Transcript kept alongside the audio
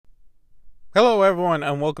Hello everyone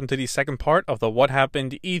and welcome to the second part of the What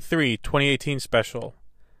Happened E3 2018 special.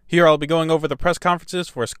 Here I'll be going over the press conferences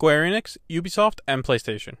for Square Enix, Ubisoft, and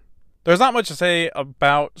PlayStation. There's not much to say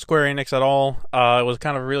about Square Enix at all. It was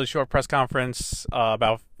kind of a really short press conference,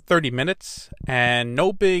 about 30 minutes, and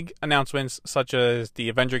no big announcements such as the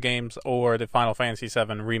Avenger games or the Final Fantasy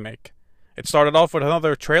VII Remake. It started off with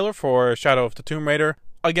another trailer for Shadow of the Tomb Raider.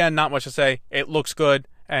 Again, not much to say. It looks good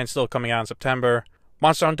and still coming out in September.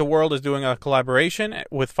 Monster Hunter World is doing a collaboration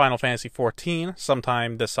with Final Fantasy XIV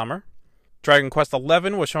sometime this summer. Dragon Quest XI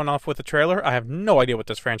was shown off with a trailer. I have no idea what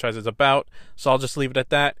this franchise is about, so I'll just leave it at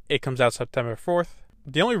that. It comes out September 4th.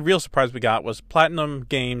 The only real surprise we got was Platinum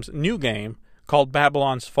Games' new game called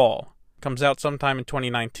Babylon's Fall. It comes out sometime in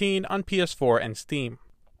 2019 on PS4 and Steam.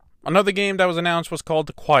 Another game that was announced was called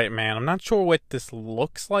The Quiet Man. I'm not sure what this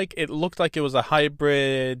looks like. It looked like it was a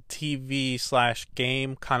hybrid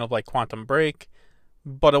TV/game, kind of like Quantum Break,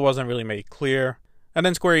 but it wasn't really made clear. And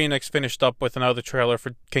then Square Enix finished up with another trailer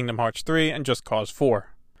for Kingdom Hearts 3 and Just Cause 4.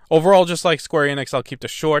 Overall, just like Square Enix, I'll keep this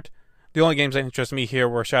short. The only games that interest me here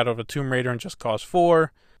were Shadow of the Tomb Raider and Just Cause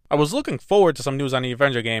 4. I was looking forward to some news on the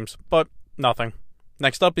Avenger games, but nothing.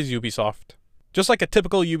 Next up is Ubisoft. Just like a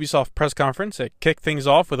typical Ubisoft press conference, it kicked things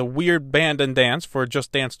off with a weird band and dance for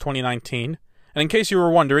Just Dance 2019. And in case you were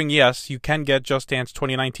wondering, yes, you can get Just Dance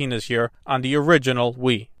 2019 this year on the original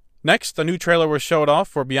Wii. Next, a new trailer was showed off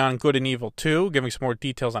for Beyond Good and Evil 2, giving some more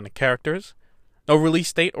details on the characters. No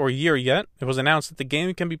release date or year yet. It was announced that the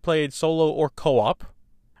game can be played solo or co-op.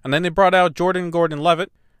 And then they brought out Jordan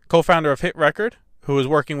Gordon-Levitt, co-founder of Hit Record, who is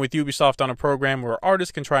working with Ubisoft on a program where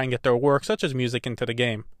artists can try and get their work, such as music, into the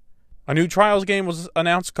game. A new Trials game was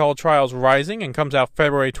announced called Trials Rising and comes out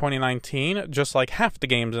February 2019, just like half the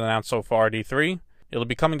games announced so far at E3. It'll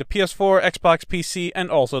be coming to PS4, Xbox, PC,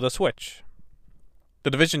 and also the Switch. The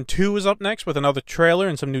Division 2 is up next with another trailer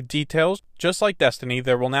and some new details. Just like Destiny,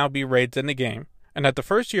 there will now be raids in the game, and that the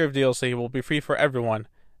first year of DLC will be free for everyone,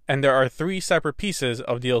 and there are 3 separate pieces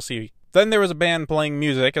of DLC. Then there was a band playing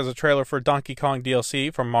music as a trailer for Donkey Kong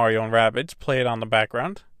DLC from Mario and Rabbids played on the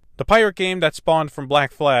background. The pirate game that spawned from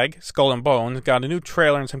Black Flag, Skull and Bones, got a new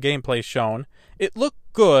trailer and some gameplay shown. It looked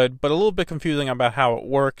good, but a little bit confusing about how it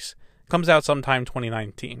works. It comes out sometime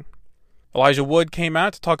 2019. Elijah Wood came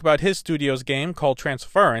out to talk about his studio's game called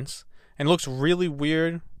Transference, and looks really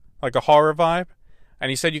weird, like a horror vibe, and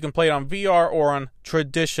he said you can play it on VR or on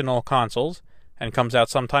traditional consoles, and comes out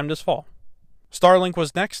sometime this fall. Starlink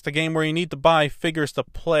was next, a game where you need to buy figures to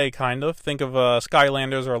play, kind of. Think of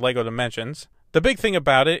Skylanders or Lego Dimensions. The big thing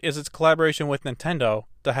about it is its collaboration with Nintendo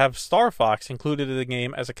to have Star Fox included in the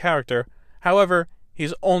game as a character. However,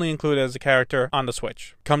 he's only included as a character on the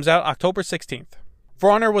Switch. Comes out October 16th. For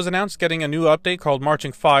Honor was announced getting a new update called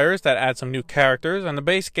Marching Fires that adds some new characters, and the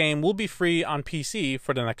base game will be free on PC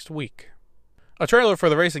for the next week. A trailer for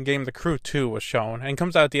the racing game The Crew 2 was shown, and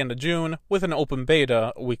comes out at the end of June, with an open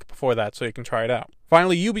beta a week before that so you can try it out.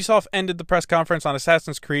 Finally, Ubisoft ended the press conference on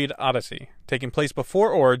Assassin's Creed Odyssey. Taking place before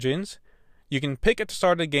Origins, you can pick at the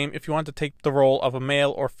start of the game if you want to take the role of a male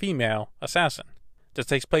or female assassin. This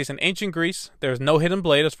takes place in ancient Greece. There is no hidden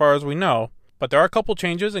blade as far as we know, but there are a couple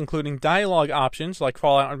changes, including dialogue options like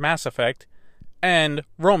Fallout and Mass Effect, and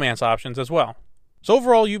romance options as well. So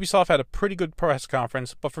overall, Ubisoft had a pretty good press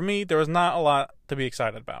conference, but for me, there was not a lot to be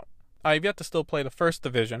excited about. I have yet to still play the first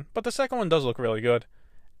Division, but the second one does look really good.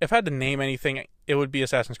 If I had to name anything, it would be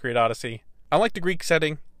Assassin's Creed Odyssey. I like the Greek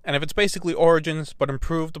setting, and if it's basically Origins, but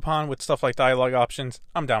improved upon with stuff like dialogue options,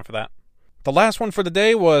 I'm down for that. The last one for the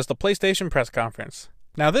day was the PlayStation press conference.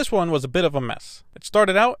 Now this one was a bit of a mess. It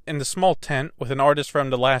started out in the small tent with an artist from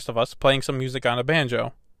The Last of Us playing some music on a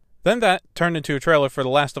banjo. Then that turned into a trailer for The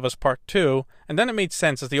Last of Us Part 2, and then it made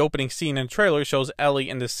sense as the opening scene in the trailer shows Ellie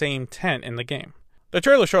in the same tent in the game. The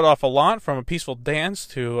trailer showed off a lot, from a peaceful dance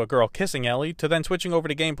to a girl kissing Ellie, to then switching over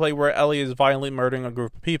to gameplay where Ellie is violently murdering a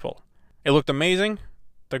group of people. It looked amazing.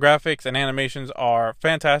 The graphics and animations are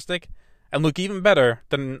fantastic, and look even better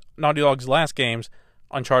than Naughty Dog's last games,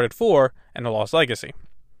 Uncharted 4 and The Lost Legacy.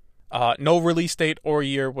 No release date or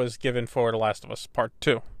year was given for The Last of Us Part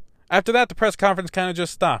 2. After that, the press conference kind of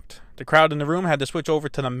just stopped. The crowd in the room had to switch over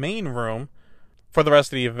to the main room for the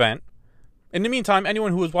rest of the event. In the meantime,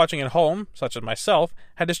 anyone who was watching at home, such as myself,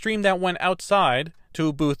 had to stream that went outside to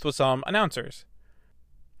a booth with some announcers.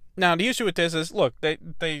 Now, the issue with this is, look,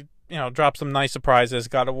 they dropped some nice surprises.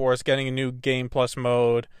 God of War is getting a new Game Plus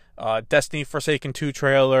mode. Destiny Forsaken 2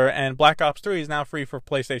 trailer, and Black Ops 3 is now free for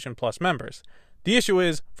PlayStation Plus members. The issue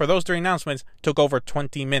is, for those 3 announcements, took over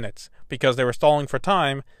 20 minutes, because they were stalling for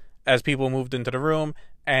time as people moved into the room,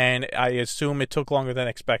 and I assume it took longer than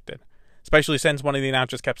expected. Especially since one of the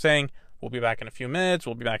announcers kept saying, we'll be back in a few minutes,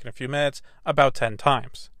 we'll be back in a few minutes, about 10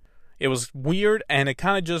 times. It was weird, and it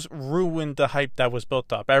kind of just ruined the hype that was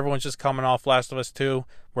built up. Everyone's just coming off Last of Us 2.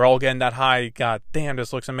 We're all getting that high, god damn,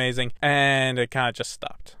 this looks amazing, and it kind of just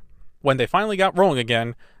stopped. When they finally got rolling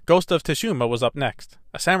again, Ghost of Tsushima was up next,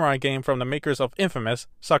 a samurai game from the makers of Infamous,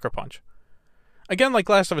 Sucker Punch. Again, like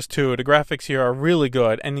Last of Us 2, the graphics here are really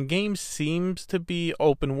good, and the game seems to be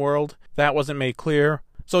open world. That wasn't made clear,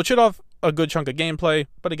 so it should have a good chunk of gameplay,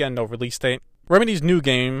 but again, no release date. Remedy's new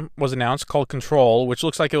game was announced called Control, which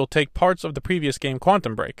looks like it will take parts of the previous game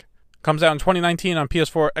Quantum Break. Comes out in 2019 on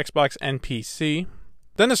PS4, Xbox, and PC.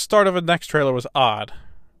 Then the start of the next trailer was odd.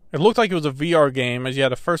 It looked like it was a VR game as you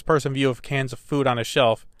had a first-person view of cans of food on a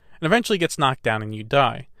shelf, and eventually gets knocked down and you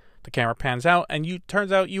die. The camera pans out, and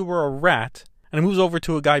turns out you were a rat, and it moves over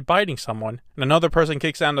to a guy biting someone, and another person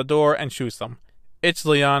kicks down the door and shoots them. It's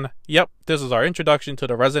Leon. Yep, this is our introduction to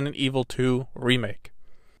the Resident Evil 2 remake.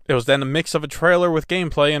 It was then a mix of a trailer with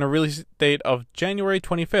gameplay and a release date of January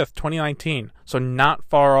 25th, 2019, so not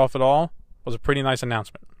far off at all. It was a pretty nice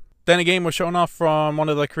announcement. Then a game was shown off from one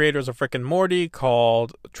of the creators of Rick and Morty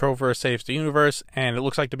called Trover Saves the Universe, and it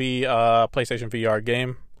looks like to be a PlayStation VR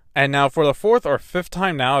game. And now for the fourth or fifth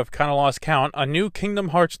time now, I've kind of lost count, a new Kingdom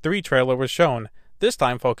Hearts 3 trailer was shown, this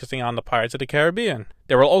time focusing on the Pirates of the Caribbean.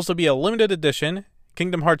 There will also be a limited edition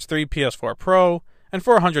Kingdom Hearts 3 PS4 Pro, and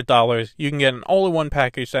for $100, you can get an all-in-one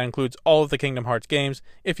package that includes all of the Kingdom Hearts games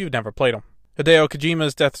if you've never played them. Hideo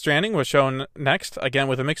Kojima's Death Stranding was shown next, again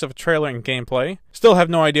with a mix of a trailer and gameplay. Still have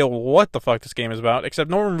no idea what the fuck this game is about, except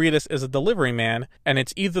Norman Reedus is a delivery man, and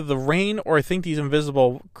it's either the rain or I think these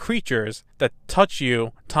invisible creatures that touch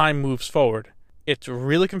you, time moves forward. It's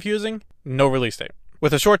really confusing, no release date.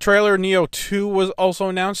 With a short trailer, Nioh 2 was also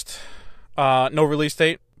announced, no release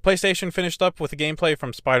date. PlayStation finished up with the gameplay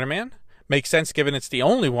from Spider-Man. Makes sense given it's the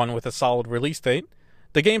only one with a solid release date.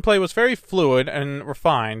 The gameplay was very fluid and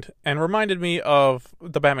refined, and reminded me of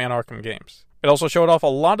the Batman Arkham games. It also showed off a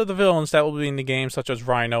lot of the villains that will be in the game, such as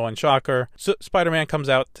Rhino and Shocker. So Spider-Man comes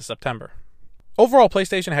out this September. Overall,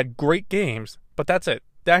 PlayStation had great games, but that's it.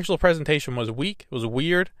 The actual presentation was weak, it was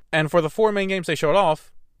weird, and for the four main games they showed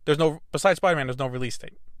off, besides Spider-Man, there's no release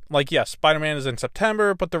date. Like, yes, Spider-Man is in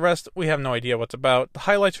September, but the rest, we have no idea what's about. The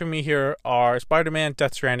highlights for me here are Spider-Man,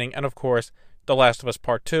 Death Stranding, and of course, The Last of Us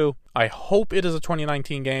Part 2. I hope it is a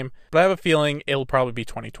 2019 game, but I have a feeling it'll probably be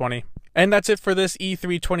 2020. And that's it for this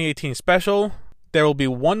E3 2018 special. There will be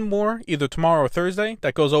one more, either tomorrow or Thursday,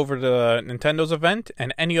 that goes over to Nintendo's event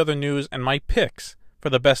and any other news and my picks for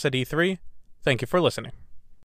the best at E3. Thank you for listening.